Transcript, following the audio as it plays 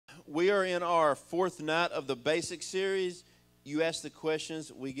We are in our fourth night of the basic series. You ask the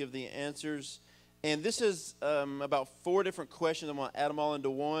questions, we give the answers. And this is about 4 different questions. I'm going to add them all into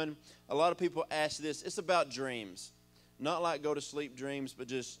one. A lot of people ask this. It's about dreams. Not like go to sleep dreams, but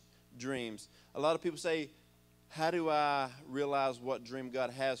just dreams. A lot of people say, how do I realize what dream God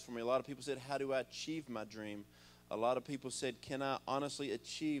has for me? A lot of people said, how do I achieve my dream? A lot of people said, can I honestly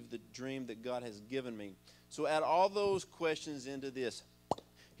achieve the dream that God has given me? So add all those questions into this.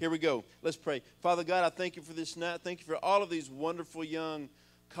 Here we go. Let's pray. Father God, I thank you for this night. Thank you for all of these wonderful young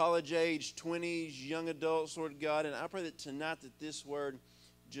college-age, 20s, young adults, Lord God. And I pray that tonight that this word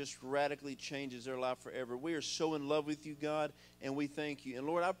just radically changes their life forever. We are so in love with you, God, and we thank you. And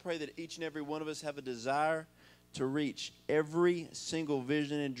Lord, I pray that each and every one of us have a desire to reach every single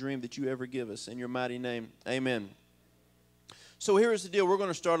vision and dream that you ever give us. In your mighty name, amen. So here is the deal. We're going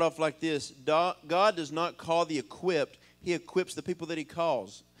to start off like this. God does not call the equipped. He equips the people that he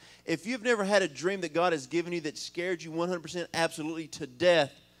calls. If you've never had a dream that God has given you that scared you 100% absolutely to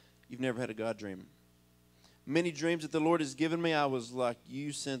death, you've never had a God dream. Many dreams that the Lord has given me, I was like,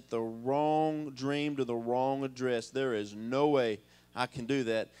 you sent the wrong dream to the wrong address. There is no way I can do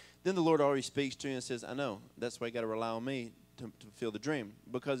that. Then the Lord already speaks to you and says, I know. That's why you got to rely on me to fulfill the dream.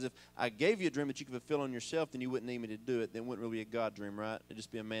 Because if I gave you a dream that you could fulfill on yourself, then you wouldn't need me to do it. Then it wouldn't really be a God dream, right? It'd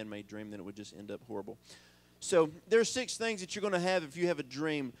just be a man-made dream. Then it would just end up horrible. So there are 6 things that you're going to have if you have a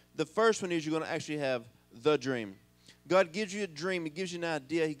dream. The first one is you're going to actually have the dream. God gives you a dream. He gives you an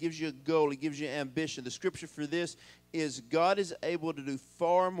idea. He gives you a goal. He gives you ambition. The scripture for this is God is able to do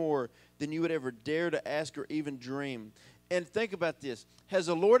far more than you would ever dare to ask or even dream. And think about this. Has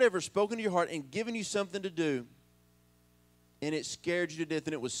the Lord ever spoken to your heart and given you something to do, and it scared you to death,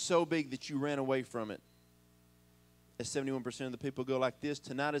 and it was so big that you ran away from it? As 71% of the people go like this,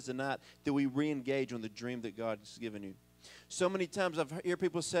 tonight is the night that we re-engage on the dream that God has given you. So many times I've heard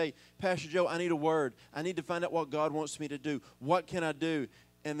people say, Pastor Joe, I need a word. I need to find out what God wants me to do. What can I do?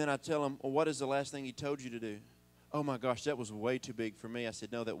 And then I tell them, well, what is the last thing he told you to do? Oh, my gosh, that was way too big for me. I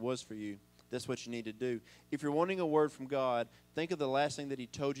said, no, that was for you. That's what you need to do. If you're wanting a word from God, think of the last thing that he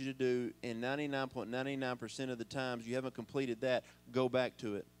told you to do, and 99.99% of the times you haven't completed that, go back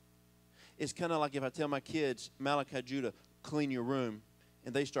to it. It's kind of like if I tell my kids, Malachi, Judah, clean your room,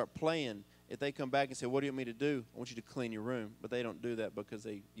 and they start playing. If they come back and say, what do you want me to do? I want you to clean your room. But they don't do that because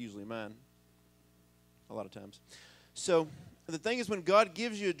they usually mind a lot of times. So the thing is, when God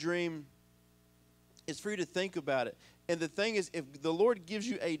gives you a dream, it's for you to think about it. And the thing is, if the Lord gives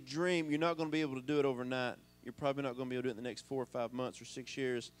you a dream, you're not going to be able to do it overnight. You're probably not going to be able to do it in the next 4 or 5 months or 6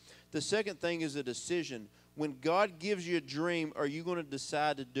 years. The second thing is a decision. When God gives you a dream, are you going to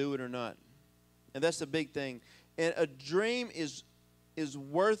decide to do it or not? And that's the big thing. And a dream is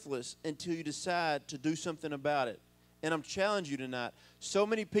worthless until you decide to do something about it. And I'm challenging you tonight. So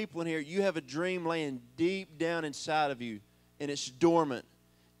many people in here, you have a dream laying deep down inside of you, and it's dormant.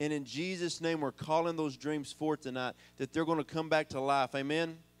 And in Jesus' name, we're calling those dreams forth tonight, that they're going to come back to life.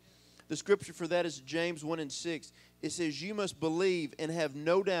 Amen? The scripture for that is James 1:6. It says, you must believe and have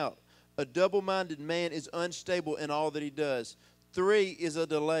no doubt. A double-minded man is unstable in all that he does. 3 is a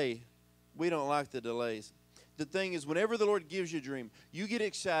delay. We don't like the delays. The thing is, whenever the Lord gives you a dream, you get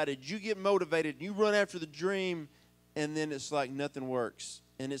excited, you get motivated, you run after the dream, and then it's like nothing works.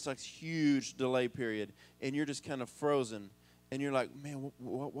 And it's like a huge delay period. And you're just kind of frozen. And you're like, man,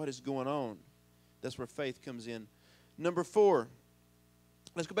 what is going on? That's where faith comes in. Number 4.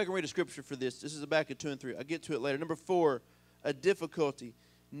 Let's go back and read a scripture for this. This is Habakkuk 2 and 3. I'll get to it later. Number 4, a difficulty.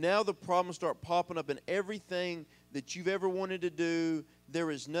 Now the problems start popping up in everything that you've ever wanted to do.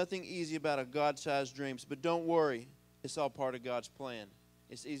 There is nothing easy about a God-sized dreams. But don't worry. It's all part of God's plan.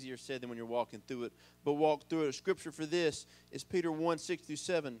 It's easier said than when you're walking through it. But walk through it. A scripture for this is Peter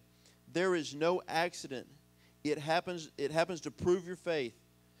 1:6-7. There is no accident. It happens to prove your faith.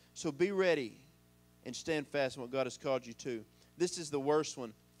 So be ready and stand fast in what God has called you to. This is the worst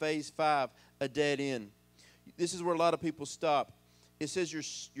one. Phase 5, a dead end. This is where a lot of people stop. It says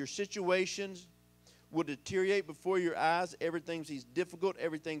your situations will deteriorate before your eyes. Everything seems difficult.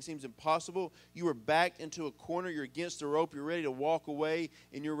 Everything seems impossible. You are backed into a corner. You're against the rope. You're ready to walk away,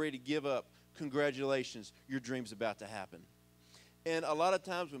 and you're ready to give up. Congratulations. Your dream's about to happen. And a lot of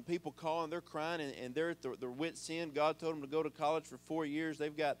times when people call and they're crying and they're at their wit's end, God told them to go to college for 4 years.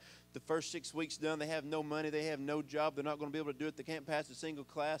 They've got the first 6 weeks done. They have no money. They have no job. They're not going to be able to do it. They can't pass a single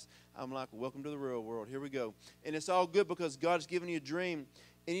class. I'm like, welcome to the real world. Here we go. And it's all good because God's given you a dream.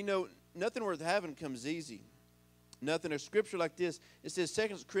 And you know, nothing worth having comes easy. Nothing. A scripture like this, it says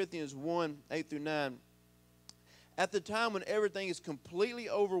 2 Corinthians 1:8-9. At the time when everything is completely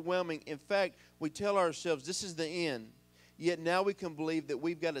overwhelming, in fact, we tell ourselves this is the end. Yet now we can believe that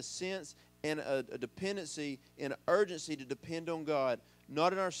we've got a sense and a dependency and an urgency to depend on God,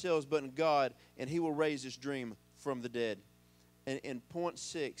 not in ourselves, but in God, and He will raise this dream from the dead. And point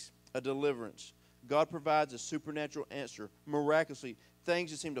 6, a deliverance. God provides a supernatural answer, miraculously.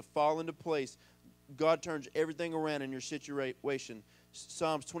 Things that seem to fall into place. God turns everything around in your situation.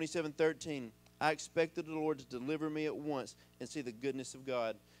 Psalms 27:13. I expected the Lord to deliver me at once and see the goodness of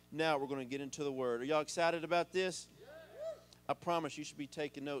God. Now we're going to get into the Word. Are y'all excited about this? I promise you should be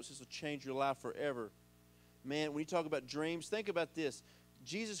taking notes. This will change your life forever. Man, when you talk about dreams, think about this.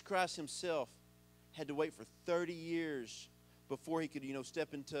 Jesus Christ Himself had to wait for 30 years before He could,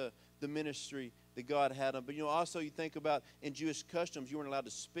 step into the ministry that God had him. But, also you think about in Jewish customs, you weren't allowed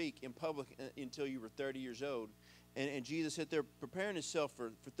to speak in public until you were 30 years old. And Jesus sat there preparing Himself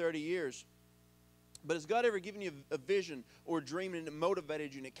for 30 years. But has God ever given you a vision or a dream and it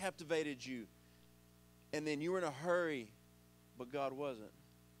motivated you and it captivated you? And then you were in a hurry, but God wasn't.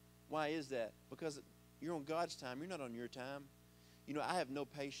 Why is that? Because you're on God's time. You're not on your time. I have no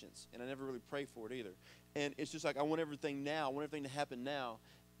patience, and I never really pray for it either. And it's just like I want everything now. I want everything to happen now.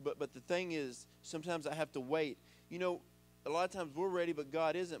 But the thing is, sometimes I have to wait. A lot of times we're ready, but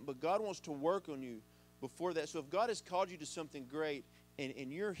God isn't. But God wants to work on you before that. So if God has called you to something great,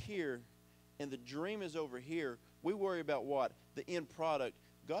 and you're here, and the dream is over here, we worry about what? The end product.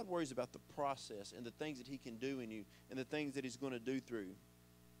 God worries about the process and the things that He can do in you and the things that He's going to do through you.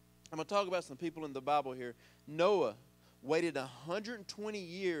 I'm going to talk about some people in the Bible here. Noah waited 120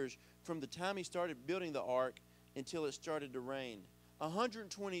 years from the time he started building the ark until it started to rain.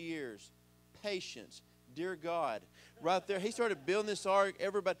 120 years. Patience. Dear God. Right there, he started building this ark.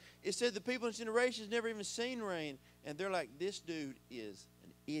 Everybody, it said the people in his generations never even seen rain. And they're like, this dude is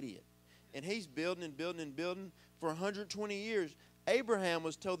an idiot. And he's building and building and building for 120 years. Abraham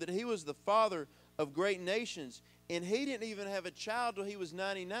was told that he was the father of great nations. And he didn't even have a child till he was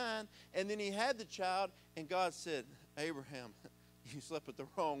 99. And then he had the child, and God said, Abraham, you slept with the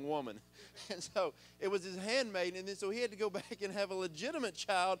wrong woman. And so it was his handmaid, and then so he had to go back and have a legitimate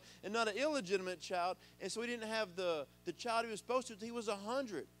child and not an illegitimate child. And so he didn't have the child he was supposed to until he was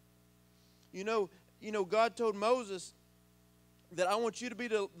 100. God told Moses that I want you to be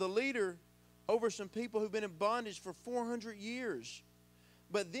the leader over some people who've been in bondage for 400 years.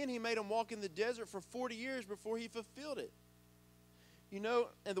 But then He made them walk in the desert for 40 years before He fulfilled it.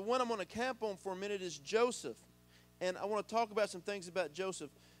 And the one I'm going to camp on for a minute is Joseph. And I want to talk about some things about Joseph.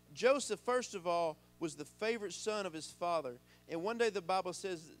 Joseph, first of all, was the favorite son of his father. And one day the Bible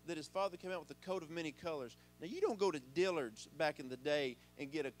says that his father came out with a coat of many colors. Now, you don't go to Dillard's back in the day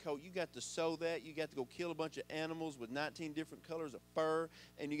and get a coat. You got to sew that. You got to go kill a bunch of animals with 19 different colors of fur,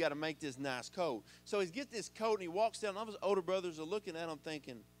 and you got to make this nice coat. So he gets this coat, and he walks down. All of his older brothers are looking at him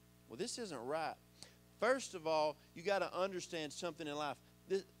thinking, well, this isn't right. First of all, you got to understand something in life.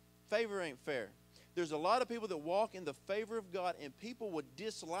 This favor ain't fair. There's a lot of people that walk in the favor of God, and people would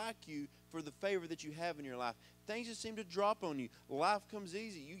dislike you for the favor that you have in your life. Things just seem to drop on you. Life comes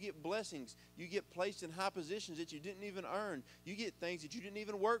easy. You get blessings. You get placed in high positions that you didn't even earn. You get things that you didn't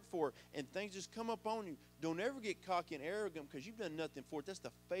even work for, and things just come up on you. Don't ever get cocky and arrogant because you've done nothing for it. That's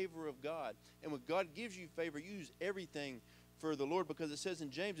the favor of God. And when God gives you favor, you use everything for the Lord, because it says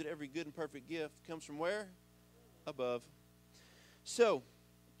in James that every good and perfect gift comes from where? Above. So,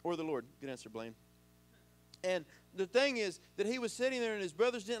 or the Lord. Good answer, Blaine. And the thing is that he was sitting there and his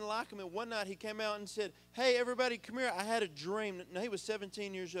brothers didn't like him. And one night he came out and said, hey, everybody, come here. I had a dream. Now, he was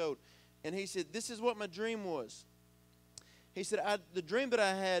 17 years old. And he said, this is what my dream was. He said, the dream that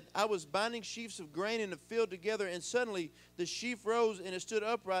I had, I was binding sheaves of grain in a field together. And suddenly the sheaf rose and it stood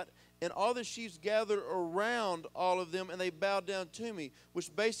upright. And all the sheaves gathered around all of them and they bowed down to me,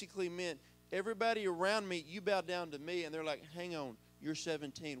 which basically meant everybody around me, you bow down to me. And they're like, hang on, you're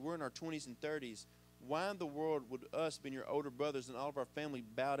 17. We're in our 20s and 30s. Why in the world would us, being your older brothers and all of our family,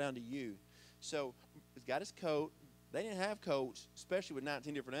 bow down to you? So he's got his coat. They didn't have coats, especially with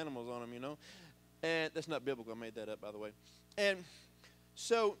 19 different animals on them, And that's not biblical. I made that up, by the way. And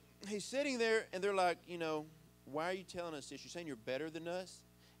so he's sitting there, and they're like, why are you telling us this? You're saying you're better than us?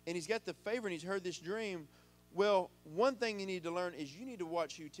 And he's got the favor, and he's heard this dream. Well, one thing you need to learn is you need to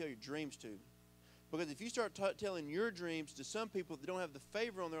watch who you tell your dreams to. Because if you start telling your dreams to some people that don't have the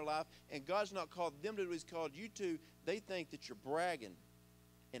favor on their life, and God's not called them to do what He's called you to, they think that you're bragging.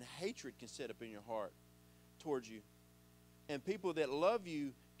 And hatred can set up in your heart towards you. And people that love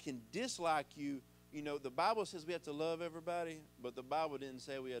you can dislike you. The Bible says we have to love everybody, but the Bible didn't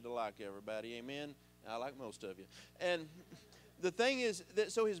say we had to like everybody. Amen? I like most of you. And the thing is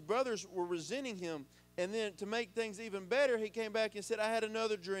that so his brothers were resenting him. And then to make things even better, he came back and said, I had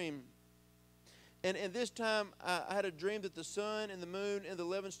another dream. And this time, I had a dream that the sun and the moon and the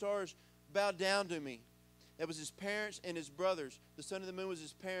 11 stars bowed down to me. It was his parents and his brothers. The sun and the moon was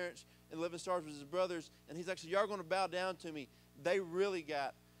his parents, and the 11 stars was his brothers. And he's like, so y'all are going to bow down to me. They really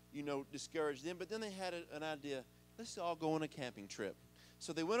got, discouraged then. But then they had an idea. Let's all go on a camping trip.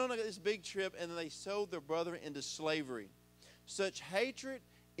 So they went on this big trip, and they sold their brother into slavery. Such hatred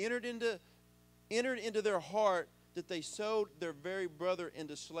entered into their heart that they sold their very brother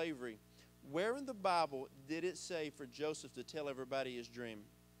into slavery. Where in the Bible did it say for Joseph to tell everybody his dream?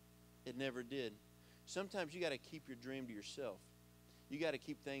 It never did. Sometimes you got to keep your dream to yourself. You got to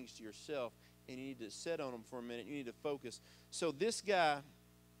keep things to yourself, and you need to sit on them for a minute. You need to focus. So this guy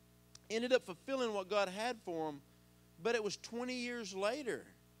ended up fulfilling what God had for him, but it was 20 years later,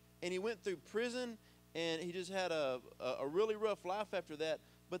 and he went through prison, and he just had a really rough life after that.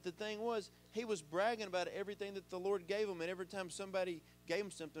 But the thing was, he was bragging about everything that the Lord gave him, and every time somebody gave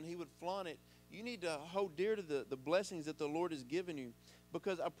him something, he would flaunt it. You need to hold dear to the blessings that the Lord has given you,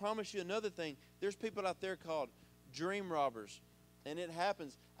 because I promise you another thing. There's people out there called dream robbers, and it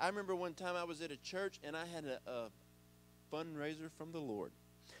happens. I remember one time I was at a church, and I had a fundraiser from the Lord.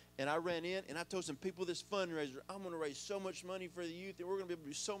 And I ran in, and I told some people this fundraiser, I'm going to raise so much money for the youth, and we're going to be able to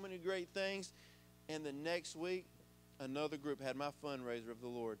do so many great things. And the next week, another group had my fundraiser of the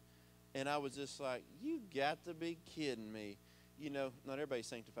Lord. And I was just like, you got to be kidding me. Not everybody's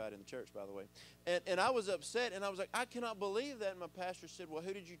sanctified in the church, by the way. And I was upset, and I was like, I cannot believe that. And my pastor said, well,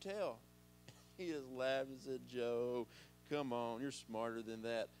 who did you tell? He just laughed and said, Joe, come on, you're smarter than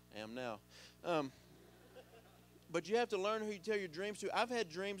that. I am now. But you have to learn who you tell your dreams to. I've had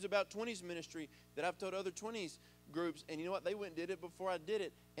dreams about 20s ministry that I've told other 20s groups, and you know what? They went and did it before I did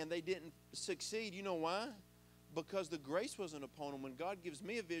it, and they didn't succeed. You know why? Because the grace wasn't upon them. When God gives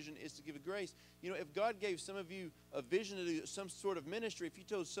me a vision, it's to give a grace. If God gave some of you a vision to do some sort of ministry, if you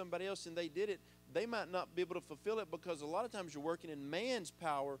told somebody else and they did it, they might not be able to fulfill it, because a lot of times you're working in man's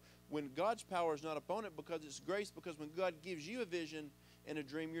power when God's power is not upon it, because it's grace. Because when God gives you a vision and a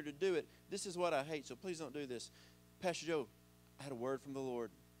dream, you're to do it. This is what I hate, so please don't do this. Pastor Joe, I had a word from the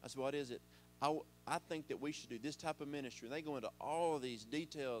Lord. I said, what is it? I think that we should do this type of ministry. And they go into all of these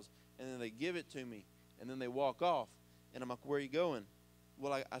details, and then they give it to me, and then they walk off. And I'm like, where are you going?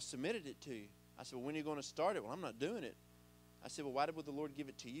 Well, I submitted it to you. I said, well, when are you going to start it? Well, I'm not doing it. I said, well, why would the Lord give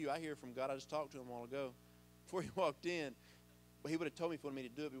it to you? I hear from God. I just talked to him a while ago. Before he walked in, he would have told me if he wanted me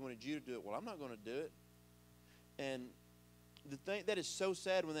to do it, but he wanted you to do it. Well, I'm not going to do it. And the thing that is so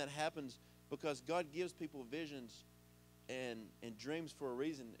sad when that happens, because God gives people visions and dreams for a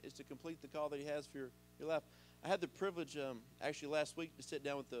reason. Is to complete the call that he has for your life. I had the privilege, actually last week, to sit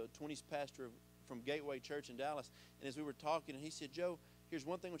down with the 20s pastor from Gateway Church in Dallas. And as we were talking, and he said, Joe, here's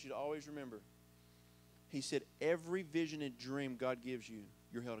one thing I want you to always remember. He said, every vision and dream God gives you,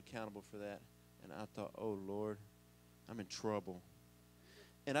 you're held accountable for that. And I thought, oh, Lord, I'm in trouble.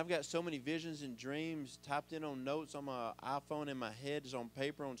 And I've got so many visions and dreams typed in on notes on my iPhone, in my head, just on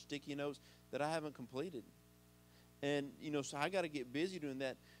paper, on sticky notes, that I haven't completed. And, so I got to get busy doing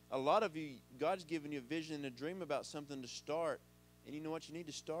that. A lot of you, God's given you a vision and a dream about something to start. And you know what? You need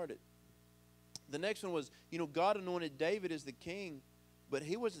to start it. The next one was, God anointed David as the king, but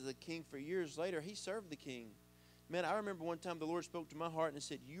he wasn't the king for years later. He served the king. Man, I remember one time the Lord spoke to my heart and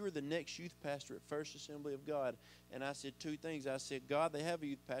said, you are the next youth pastor at First Assembly of God. And I said two things. I said, God, they have a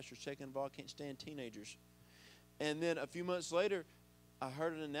youth pastor. Second of all, I can't stand teenagers. And then a few months later, I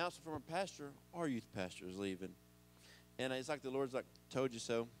heard an announcement from a pastor, our youth pastor is leaving. And it's like the Lord's like, told you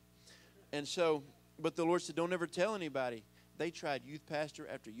so. And so, but the Lord said, don't ever tell anybody. They tried youth pastor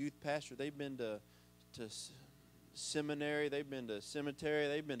after youth pastor. They've been to seminary. They've been to cemetery.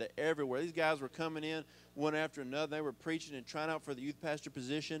 They've been to everywhere. These guys were coming in one after another. They were preaching and trying out for the youth pastor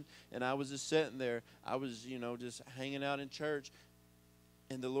position. And I was just sitting there. I was, just hanging out in church.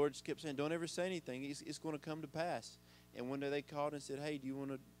 And the Lord just kept saying, don't ever say anything. It's going to come to pass. And one day they called and said, hey, do you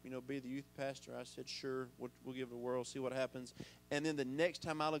want to, be the youth pastor? I said, sure. We'll give it a whirl, see what happens. And then the next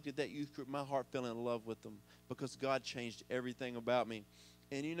time I looked at that youth group, my heart fell in love with them, because God changed everything about me.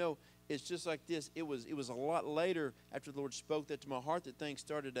 And, it's just like this. It was a lot later after the Lord spoke that to my heart that things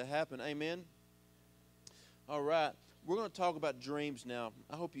started to happen. Amen? All right. We're going to talk about dreams now.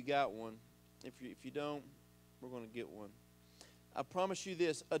 I hope you got one. If you don't, we're going to get one. I promise you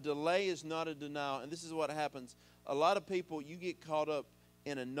this, a delay is not a denial. And this is what happens. A lot of people, you get caught up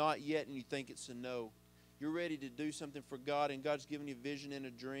in a not yet and you think it's a no. You're ready to do something for God, and God's giving you a vision and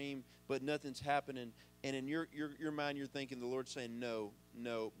a dream, but nothing's happening. And in your mind, you're thinking the Lord's saying no.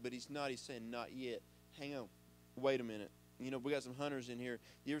 But he's not. He's saying not yet. Hang on. Wait a minute. You know, we got some hunters in here.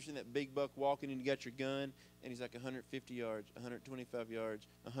 You ever seen that big buck walking and you got your gun and he's like 150 yards, 125 yards,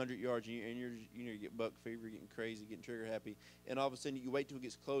 100 yards, and you get buck fever, getting crazy, getting trigger happy, and all of a sudden you wait till it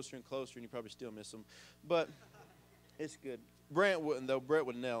gets closer and closer and you probably still miss him. But it's good. Brant wouldn't, though. Brett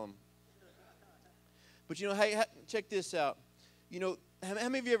would nail him. But, you know, hey, check this out. You know, how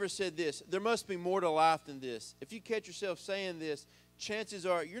many of you ever said this? There must be more to life than this. If you catch yourself saying this, chances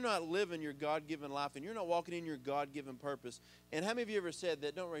are you're not living your God-given life and you're not walking in your God-given purpose. And how many of you ever said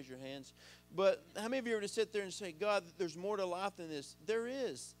that? Don't raise your hands. But how many of you ever just sit there and say, God, there's more to life than this? There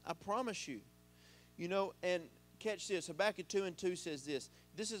is. I promise you. You know, and catch this. Habakkuk 2:2 says this.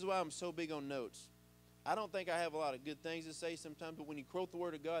 This is why I'm so big on notes. I don't think I have a lot of good things to say sometimes, but when you quote the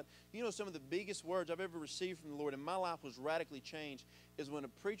Word of God, you know some of the biggest words I've ever received from the Lord, and my life was radically changed, is when a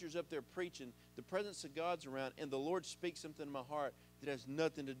preacher's up there preaching, the presence of God's around, and the Lord speaks something in my heart that has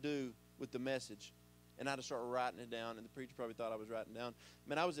nothing to do with the message. And I just start writing it down, and the preacher probably thought I was writing down.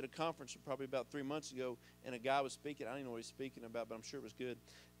 Man, I was at a conference probably about 3 months ago, and a guy was speaking. I don't even know what he's speaking about, but I'm sure it was good.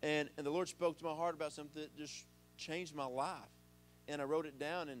 And the Lord spoke to my heart about something that just changed my life. And I wrote it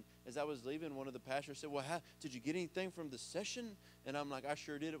down, and as I was leaving, one of the pastors said, well, did you get anything from the session? And I'm like, I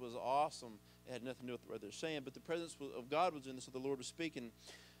sure did. It was awesome. It had nothing to do with what they're saying, but the presence of God was in this, so the Lord was speaking.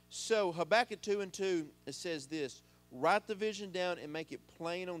 So Habakkuk 2:2, it says this, write the vision down and make it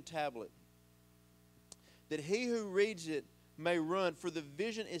plain on tablet, that he who reads it may run, for the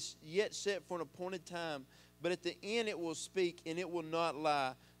vision is yet set for an appointed time, but at the end it will speak, and it will not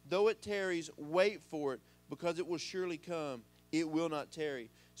lie. Though it tarries, wait for it, because it will surely come. It will not tarry.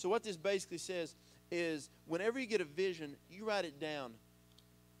 So what this basically says is whenever you get a vision, you write it down.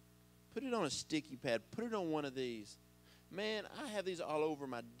 Put it on a sticky pad. Put it on one of these. Man, I have these all over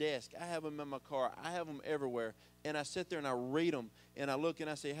my desk. I have them in my car. I have them everywhere. And I sit there and I read them. And I look and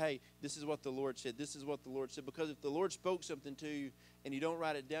I say, hey, this is what the Lord said. This is what the Lord said. Because if the Lord spoke something to you and you don't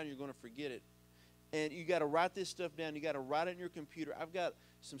write it down, you're going to forget it. And you got to write this stuff down. You got to write it in your computer. I've got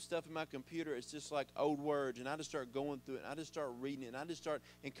some stuff in my computer. It's just like old words. And I just start going through it. And I just start reading it. And I just start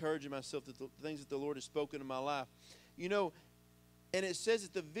encouraging myself that the things that the Lord has spoken in my life. You know, and it says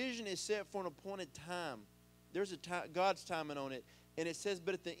that the vision is set for an appointed time. There's a time, God's timing on it. And it says,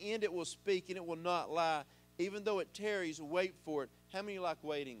 but at the end it will speak and it will not lie. Even though it tarries, wait for it. How many like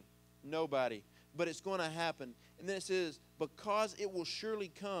waiting? Nobody. But it's going to happen. And then it says, because it will surely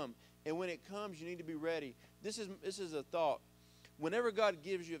come. And when it comes, you need to be ready. This is a thought. Whenever God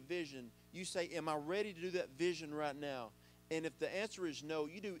gives you a vision, you say, am I ready to do that vision right now? And if the answer is no,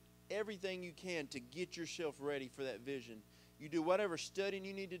 you do everything you can to get yourself ready for that vision. You do whatever studying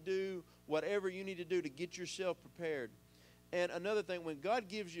you need to do, whatever you need to do to get yourself prepared. And another thing, when God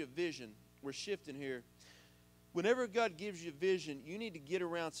gives you a vision, we're shifting here. Whenever God gives you a vision, you need to get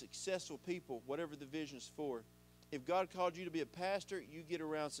around successful people, whatever the vision's for. If God called you to be a pastor, you get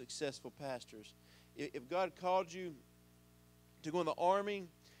around successful pastors. If God called you to go in the army,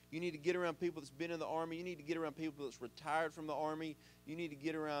 you need to get around people that's been in the army. You need to get around people that's retired from the army. You need to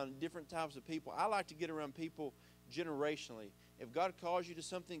get around different types of people. I like to get around people generationally. If God calls you to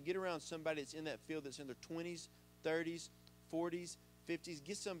something, get around somebody that's in that field that's in their 20s, 30s, 40s, 50s.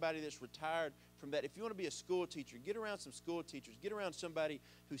 Get somebody that's retired from that. If you want to be a school teacher, get around some school teachers. Get around somebody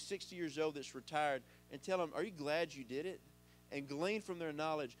who's 60 years old that's retired and tell them, are you glad you did it? And glean from their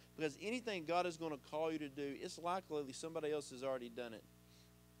knowledge, because anything God is going to call you to do, it's likely somebody else has already done it.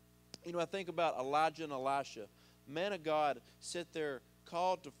 You know, I think about Elijah and Elisha. Man of God sat there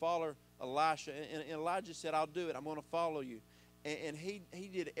called to follow Elisha, and Elijah said, I'll do it. I'm going to follow you. And he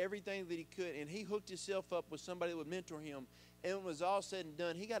did everything that he could, and he hooked himself up with somebody that would mentor him. And when it was all said and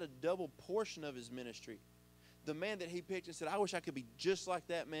done, he got a double portion of his ministry. The man that he picked and said, I wish I could be just like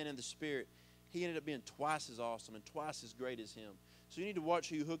that man in the spirit, he ended up being twice as awesome and twice as great as him. So you need to watch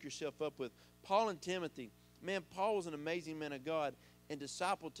who you hook yourself up with. Paul and Timothy. Man, Paul was an amazing man of God and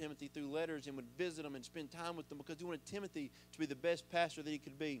discipled Timothy through letters and would visit him and spend time with them because he wanted Timothy to be the best pastor that he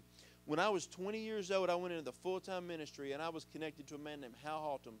could be. When I was 20 years old, I went into the full-time ministry, and I was connected to a man named Hal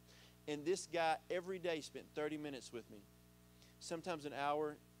Haltom. And this guy every day spent 30 minutes with me. Sometimes an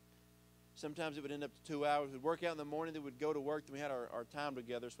hour. Sometimes it would end up to 2 hours. We'd work out in the morning. Then we'd go to work. Then we had our time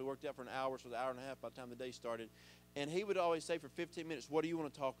together. So we worked out for an hour. So it was an hour and a half by the time the day started. And he would always say for 15 minutes, what do you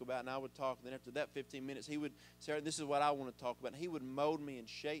want to talk about? And I would talk. And then after that 15 minutes, he would say, this is what I want to talk about. And he would mold me and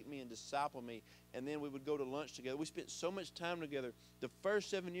shape me and disciple me. And then we would go to lunch together. We spent so much time together. The first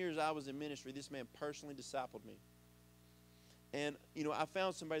 7 years I was in ministry, this man personally discipled me. And, you know, I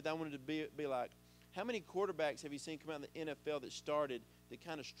found somebody that I wanted to be like. How many quarterbacks have you seen come out in the NFL that started that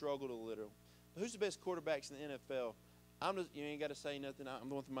kind of struggled a little? But who's the best quarterbacks in the NFL? You ain't got to say nothing. I'm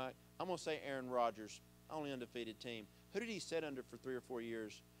going with Mike. I'm going to say Aaron Rodgers. only undefeated team. Who did he sit under for 3 or 4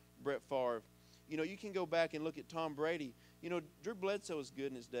 years? Brett Favre. You know, you can go back and look at Tom Brady. You know, Drew Bledsoe was good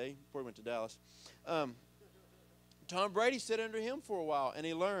in his day before he went to Dallas. Tom Brady sat under him for a while, and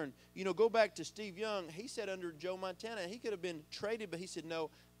he learned. You know, go back to Steve Young. He sat under Joe Montana. He could have been traded, but he said, no,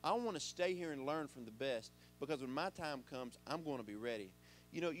 I want to stay here and learn from the best, because when my time comes, I'm going to be ready.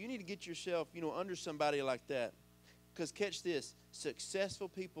 You know, you need to get yourself, you know, under somebody like that. Because catch this, successful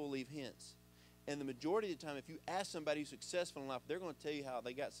people leave hints. And the majority of the time, if you ask somebody who's successful in life, they're going to tell you how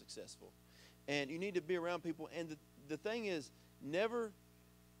they got successful. And you need to be around people. And the thing is, never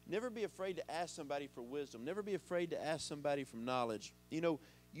be afraid to ask somebody for wisdom. Never be afraid to ask somebody for knowledge. You know,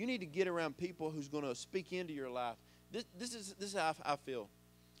 you need to get around people who's going to speak into your life. This is how I feel.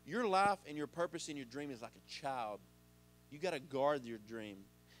 Your life and your purpose and your dream is like a child. You got to guard your dream.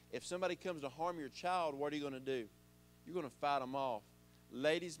 If somebody comes to harm your child, what are you going to do? You're going to fight them off.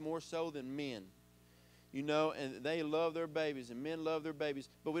 Ladies more so than men. You know, and they love their babies, and men love their babies,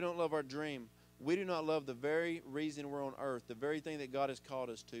 but we don't love our dream. We do not love the very reason we're on earth, the very thing that God has called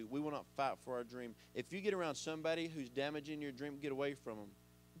us to. We will not fight for our dream. If you get around somebody who's damaging your dream, get away from them.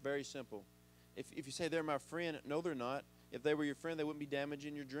 Very simple. If you say they're my friend, no, they're not. If they were your friend, they wouldn't be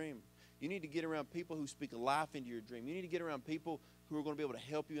damaging your dream. You need to get around people who speak life into your dream. You need to get around people who are going to be able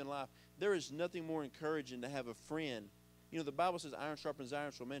to help you in life. There is nothing more encouraging to have a friend. You know, the Bible says iron sharpens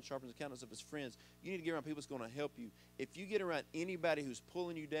iron, so man sharpens the countenance of his friends. You need to get around people that's going to help you. If you get around anybody who's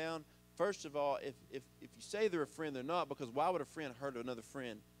pulling you down, first of all, if you say they're a friend, they're not, because why would a friend hurt another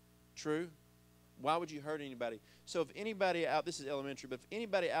friend? True? Why would you hurt anybody? So if anybody out, this is elementary, but if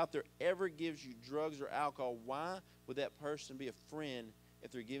anybody out there ever gives you drugs or alcohol, why would that person be a friend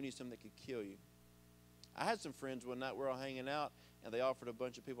if they're giving you something that could kill you? I had some friends one night, we were all hanging out, and they offered a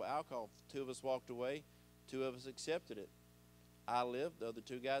bunch of people alcohol. 2 of us walked away. 2 of us accepted it. I lived. The other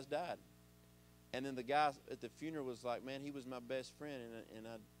 2 guys died. And then the guy at the funeral was like, man, he was my best friend. And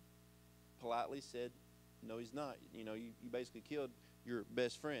I politely said, no, he's not. You know, you basically killed your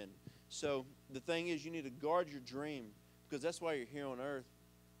best friend. So the thing is, you need to guard your dream, because that's why you're here on earth.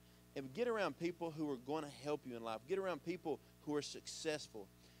 And get around people who are going to help you in life. Get around people who are successful.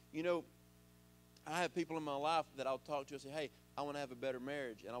 You know, I have people in my life that I'll talk to and say, hey, I want to have a better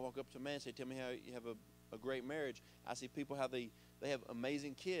marriage. And I walk up to a man and say, tell me how you have a great marriage. I see people how they have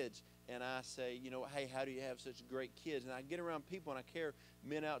amazing kids. And I say, you know, hey, how do you have such great kids? And I get around people, and I carry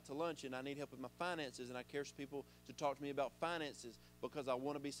men out to lunch, and I need help with my finances, and I carry people to talk to me about finances, because I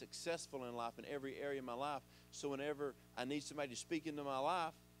want to be successful in life in every area of my life. So whenever I need somebody to speak into my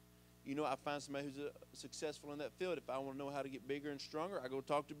life, you know, I find somebody who's successful in that field. If I want to know how to get bigger and stronger, I go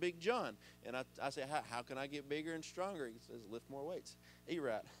talk to Big John. And I say, how can I get bigger and stronger? He says, lift more weights. Eat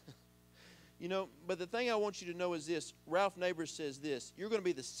right. You know, but the thing I want you to know is this. Ralph Neighbors says this: you're going to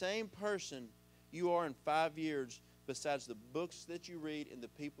be the same person you are in 5 years, besides the books that you read and the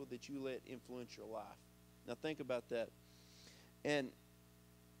people that you let influence your life. Now think about that. And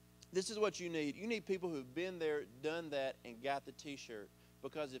this is what you need. You need people who've been there, done that, and got the T-shirt.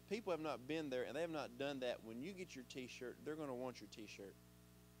 Because if people have not been there and they have not done that, when you get your T-shirt, they're going to want your T-shirt.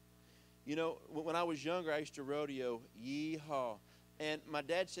 You know, when I was younger, I used to rodeo. Yeehaw. And my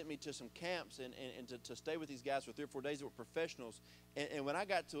dad sent me to some camps and to stay with these guys for 3 or 4 days that were professionals. And when I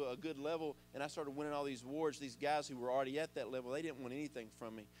got to a good level and I started winning all these awards, these guys who were already at that level, they didn't want anything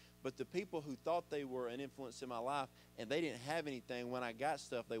from me. But the people who thought they were an influence in my life and they didn't have anything, when I got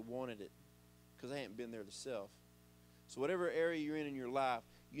stuff, they wanted it, because they hadn't been there themselves. So whatever area you're in your life,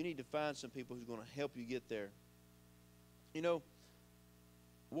 you need to find some people who's going to help you get there. You know,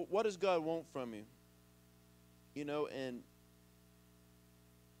 what does God want from you? You know, and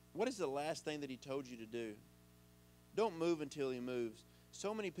what is the last thing that he told you to do? Don't move until he moves.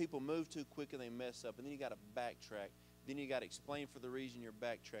 So many people move too quick and they mess up, and then you got to backtrack. Then you got to explain for the reason you're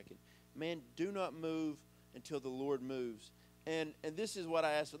backtracking. Man, do not move until the Lord moves. And this is what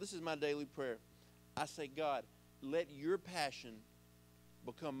I ask for. This is my daily prayer. I say, God, let your passion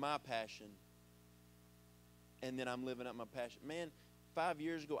become my passion, and then I'm living out my passion. Man, 5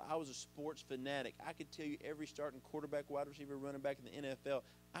 years ago, I was a sports fanatic. I could tell you every starting quarterback, wide receiver, running back in the NFL.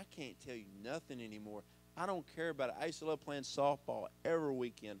 I can't tell you nothing anymore. I don't care about it. I used to love playing softball every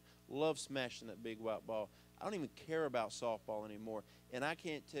weekend. Love smashing that big white ball. I don't even care about softball anymore. And I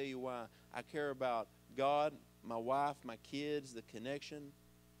can't tell you why. I care about God, my wife, my kids, the connection.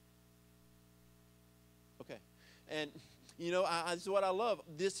 Okay. And, you know, this is what I love.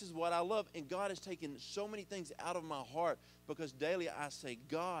 This is what I love. And God has taken so many things out of my heart, because daily I say,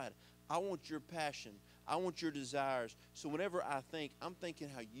 God, I want your passion. I want your desires. So whenever I think, I'm thinking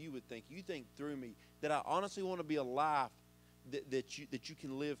how you would think. You think through me. That I honestly want to be a life that you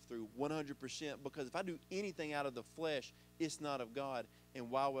can live through 100%. Because if I do anything out of the flesh, it's not of God. And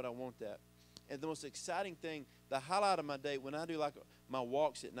why would I want that? And the most exciting thing, the highlight of my day, when I do like my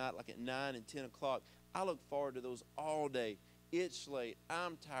walks at night, like at 9 and 10 o'clock, I look forward to those all day. It's late.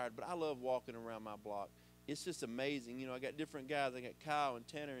 I'm tired, but I love walking around my block. It's just amazing. You know, I got different guys. I got Kyle and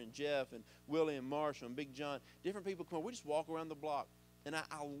Tanner and Jeff and Willie and Marshall and Big John. Different people come. We just walk around the block. And I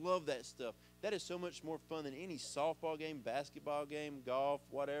love that stuff. That is so much more fun than any softball game, basketball game, golf,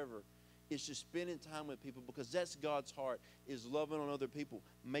 whatever. It's just spending time with people, because that's God's heart, is loving on other people,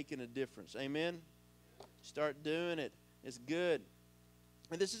 making a difference. Amen? Start doing it. It's good.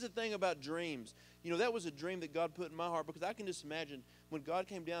 And this is the thing about dreams. You know, that was a dream that God put in my heart, because I can just imagine when God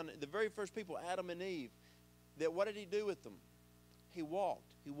came down, the very first people, Adam and Eve, that what did he do with them? He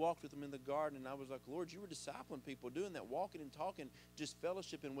walked. He walked with them in the garden, and I was like, Lord, you were discipling people, doing that, walking and talking, just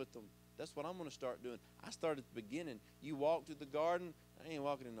fellowshipping with them. That's what I'm going to start doing. I started at the beginning. You walk through the garden. I ain't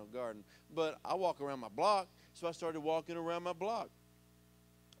walking in no garden, but I walk around my block, so I started walking around my block.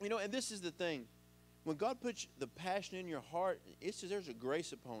 You know, and this is the thing. When God puts the passion in your heart, it's just, there's a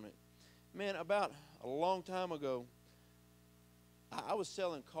grace upon it. Man, about a long time ago, I was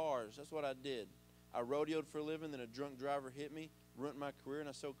selling cars. That's what I did. I rodeoed for a living, then a drunk driver hit me, ruined my career, and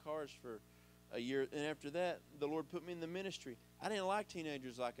I sold cars for a year. And after that, the Lord put me in the ministry. I didn't like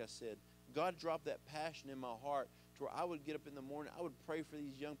teenagers, like I said. God dropped that passion in my heart to where I would get up in the morning, I would pray for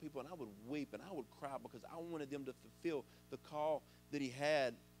these young people, and I would weep, and I would cry, because I wanted them to fulfill the call that he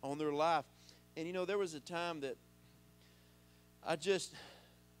had on their life. And, you know, there was a time that I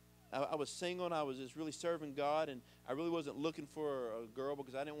was single, and I was just really serving God, and I really wasn't looking for a girl,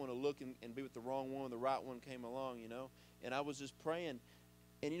 because I didn't want to look and be with the wrong one. The right one came along, you know, and I was just praying.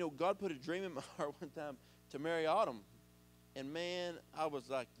 And, you know, God put a dream in my heart one time to marry Autumn. And, man, I was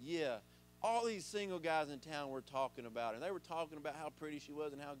like, yeah. All these single guys in town were talking about her. And they were talking about how pretty she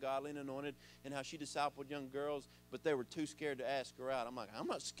was and how godly and anointed and how she discipled young girls, but they were too scared to ask her out. I'm like, I'm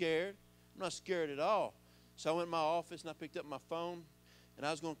not scared. I'm not scared at all. So I went in my office, and I picked up my phone, and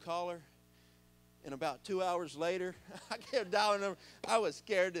I was going to call her. And about 2 hours later, I kept dialing her. I was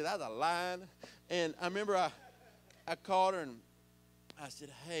scared that I was lying. And I remember I called her, and I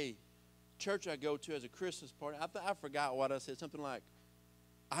said, hey, church I go to as a Christmas party. I forgot what I said, something like,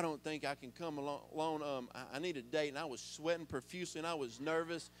 I don't think I can come alone. I need a date. And I was sweating profusely, and I was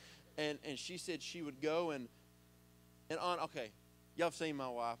nervous. And she said she would go. Okay, y'all have seen my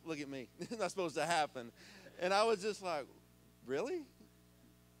wife. Look at me. It's not supposed to happen. And I was just like, really?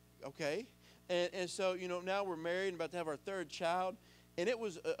 Okay. And so, you know, now we're married and about to have our third child. And it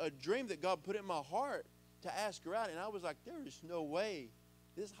was a dream that God put in my heart to ask her out. And I was like, there is no way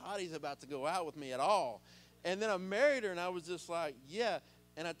this hottie's about to go out with me at all. And then I married her, and I was just like, yeah.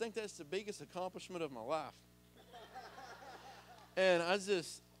 And I think that's the biggest accomplishment of my life. And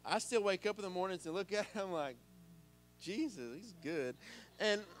I still wake up in the mornings and look at her, I'm like, Jesus, he's good.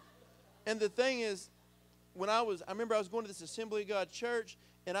 And the thing is, I remember I was going to this Assembly of God church,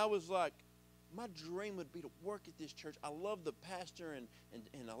 and I was like, my dream would be to work at this church. I love the pastor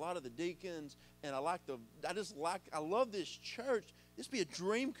and a lot of the deacons, and I love this church. This would be a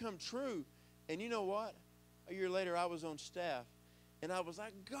dream come true. And you know what? A year later, I was on staff. And I was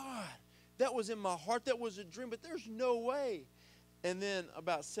like, God, that was in my heart. That was a dream, but there's no way. And then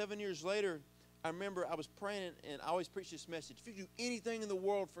about 7 years later, I remember I was praying, and I always preach this message. If you do anything in the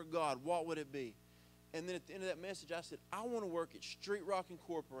world for God, what would it be? And then at the end of that message, I said, I want to work at Street Rock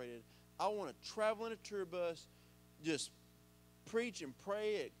Incorporated. I want to travel in a tour bus, just preach and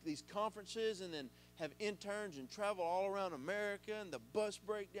pray at these conferences, and then have interns and travel all around America, and the bus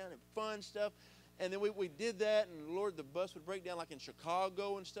breakdown and fun stuff. And then we did that, and Lord, the bus would break down like in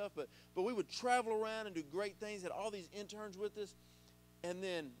Chicago and stuff. But we would travel around and do great things, had all these interns with us. And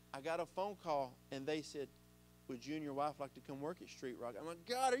then I got a phone call, and they said, would you and your wife like to come work at Street Rock? I'm like,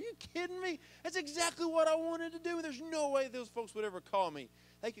 God, are you kidding me? That's exactly what I wanted to do. There's no way those folks would ever call me.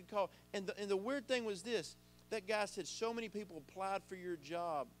 They could call. And the weird thing was this. That guy said, so many people applied for your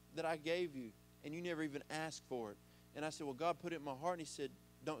job that I gave you, and you never even asked for it. And I said, well, God put it in my heart, and he said,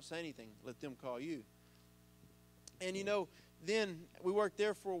 don't say anything. Let them call you. And, you know, then we worked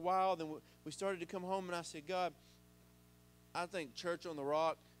there for a while. Then we started to come home, and I said, God, I think Church on the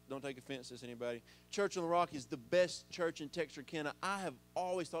Rock, don't take offense to this, anybody. Church on the Rock is the best church in Texarkana. I have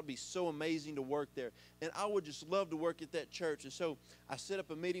always thought it'd be so amazing to work there. And I would just love to work at that church. And so I set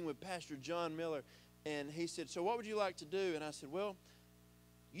up a meeting with Pastor John Miller, and he said, so what would you like to do? And I said, well,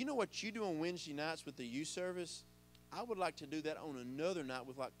 you know what you do on Wednesday nights with the youth service? I would like to do that on another night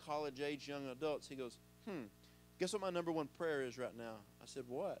with like college-age young adults. He goes, guess what my number one prayer is right now? I said,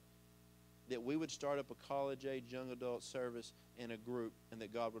 what? that we would start up a college-age young adult service in a group, and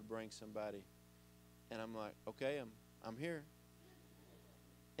that God would bring somebody. And I'm like, okay, I'm here.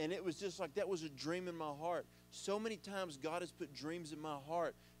 And it was just like that was a dream in my heart. So many times God has put dreams in my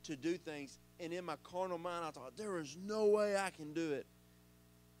heart to do things, and in my carnal mind I thought, there is no way I can do it.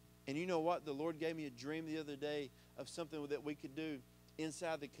 And you know what? The Lord gave me a dream the other day of something that we could do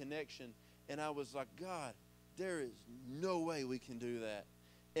inside the connection, and I was like, God, there is no way we can do that.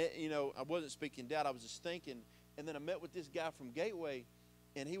 And, I wasn't speaking doubt. I was just thinking. And then I met with this guy from Gateway,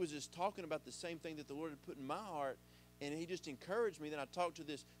 and he was just talking about the same thing that the Lord had put in my heart, and he just encouraged me. Then I talked to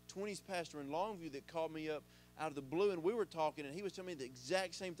this 20s pastor in Longview that called me up out of the blue, and we were talking, and he was telling me the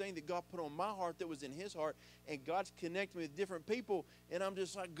exact same thing that God put on my heart that was in his heart, and God's connected me with different people, and I'm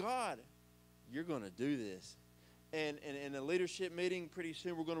just like, God, you're going to do this. And in a leadership meeting pretty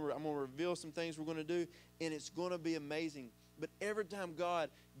soon, I'm going to reveal some things we're going to do, and it's going to be amazing. But every time God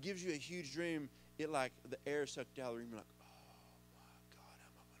gives you a huge dream, it like the air sucked out of the room. You're like, oh my God, how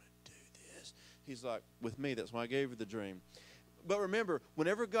am I going to do this? He's like, with me, that's why I gave you the dream. But remember,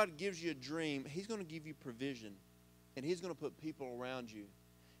 whenever God gives you a dream, He's going to give you provision, and He's going to put people around you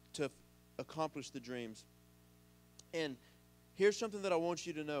to accomplish the dreams. And here's something that I want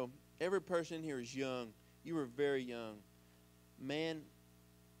you to know. Every person in here is young. You were very young. Man,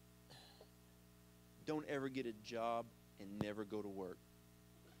 don't ever get a job and never go to work.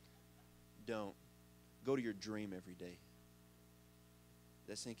 Don't. Go to your dream every day.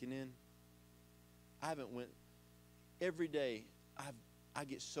 That sinking in? I haven't went every day. I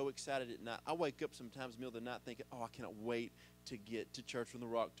get so excited at night. I wake up sometimes middle of the night thinking, oh, I cannot wait to get to Church on the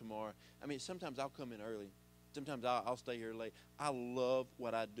Rock tomorrow. I mean, sometimes I'll come in early. Sometimes I'll stay here late. I love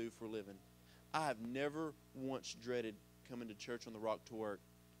what I do for a living. I have never once dreaded coming to Church on the Rock to work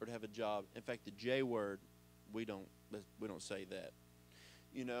or to have a job. In fact, the J word, we don't say that.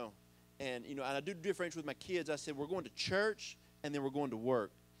 And I do differentiate with my kids. I said, we're going to church and then we're going to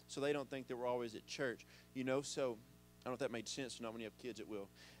work. So they don't think that we're always at church. So I don't know if that made sense or not. When you have kids, it will.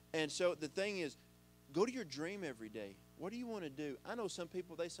 And so the thing is, go to your dream every day. What do you want to do? I know some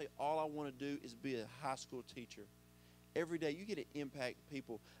people, they say, all I want to do is be a high school teacher. Every day you get to impact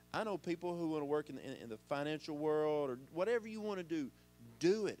people. I know people who want to work in the financial world or whatever you want to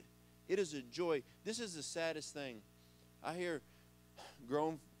do it. It is a joy. This is the saddest thing. I hear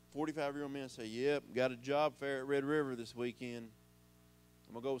grown 45-year-old men say, yep, got a job fair at Red River this weekend.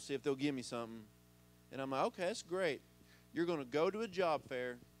 I'm going to go see if they'll give me something. And I'm like, okay, that's great. You're going to go to a job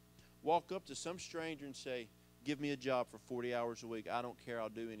fair, walk up to some stranger and say, give me a job for 40 hours a week. I don't care. I'll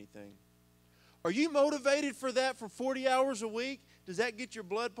do anything. Are you motivated for that for 40 hours a week? Does that get your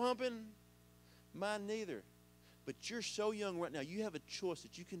blood pumping? Mine neither. But you're so young right now. You have a choice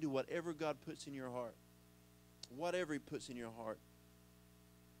that you can do whatever God puts in your heart. Whatever He puts in your heart.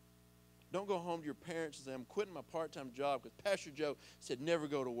 Don't go home to your parents and say, I'm quitting my part-time job because Pastor Joe said never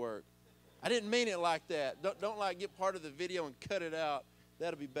go to work. I didn't mean it like that. Don't like get part of the video and cut it out.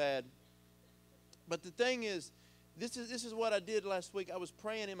 That'll be bad. But the thing is, this is what I did last week. I was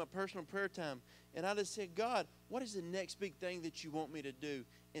praying in my personal prayer time, and I just said, God, what is the next big thing that you want me to do?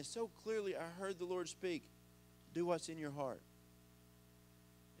 And so clearly I heard the Lord speak, do what's in your heart.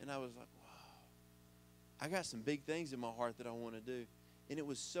 And I was like, wow, I got some big things in my heart that I want to do. And it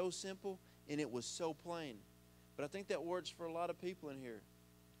was so simple, and it was so plain. But I think that word's for a lot of people in here.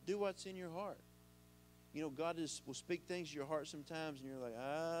 Do what's in your heart. God will speak things to your heart sometimes, and you're like,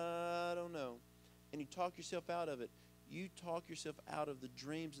 I don't know. And you talk yourself out of it. You talk yourself out of the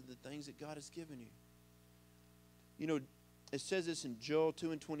dreams and the things that God has given you. It says this in Joel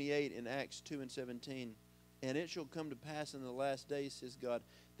 2:28 and Acts 2:17. And it shall come to pass in the last days, says God,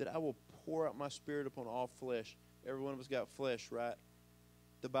 that I will pour out my spirit upon all flesh. Every one of us got flesh, right?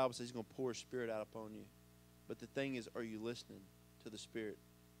 The Bible says He's going to pour His Spirit out upon you. But the thing is, are you listening to the Spirit?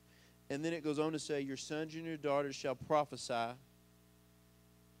 And then it goes on to say, your sons and your daughters shall prophesy,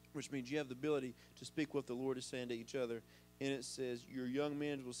 which means you have the ability to speak what the Lord is saying to each other. And it says, your young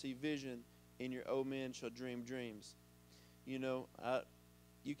men will see vision, and your old men shall dream dreams. You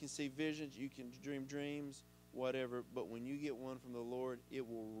can see visions, you can dream dreams, whatever. But when you get one from the Lord, it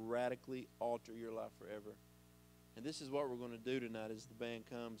will radically alter your life forever. And this is what we're going to do tonight as the band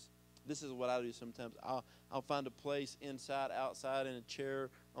comes. This is what I do sometimes. I'll find a place inside, outside, in a chair,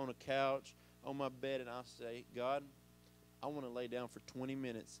 on a couch, on my bed, and I'll say, God, I want to lay down for 20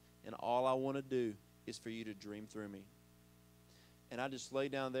 minutes, and all I want to do is for you to dream through me. And I just lay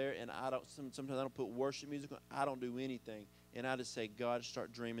down there, and sometimes I don't put worship music on. I don't do anything. And I just say, God,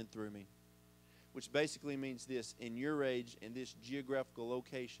 start dreaming through me. Which basically means this. In your age, in this geographical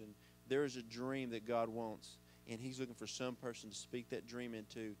location, there is a dream that God wants. and He's looking for some person to speak that dream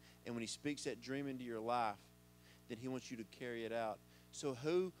into. And when He speaks that dream into your life, then He wants you to carry it out. So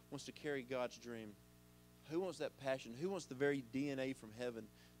who wants to carry God's dream? Who wants that passion? Who wants the very DNA from heaven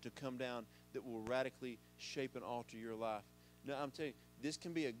to come down that will radically shape and alter your life? Now, I'm telling you, this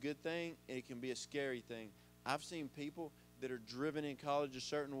can be a good thing and it can be a scary thing. I've seen people that are driven in college a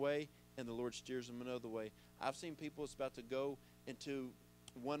certain way and the Lord steers them another way. I've seen people that's about to go into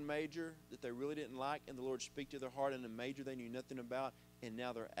one major that they really didn't like and the Lord speak to their heart in a major they knew nothing about, and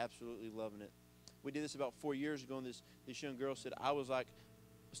now they're absolutely loving it. We did this about 4 years ago, and this young girl said, I was like,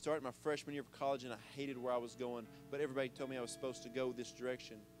 started my freshman year of college and I hated where I was going, but everybody told me I was supposed to go this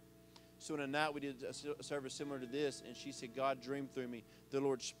direction. So in a night we did a service similar to this, and she said, God dreamed through me. The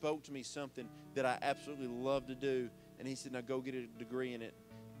Lord spoke to me something that I absolutely love to do, and He said, now go get a degree in it.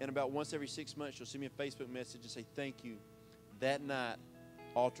 And about once every 6 months, she'll send me a Facebook message and say, thank you. That night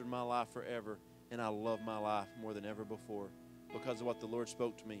altered my life forever, and I love my life more than ever before because of what the Lord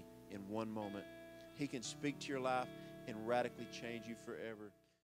spoke to me in one moment. He can speak to your life and radically change you forever.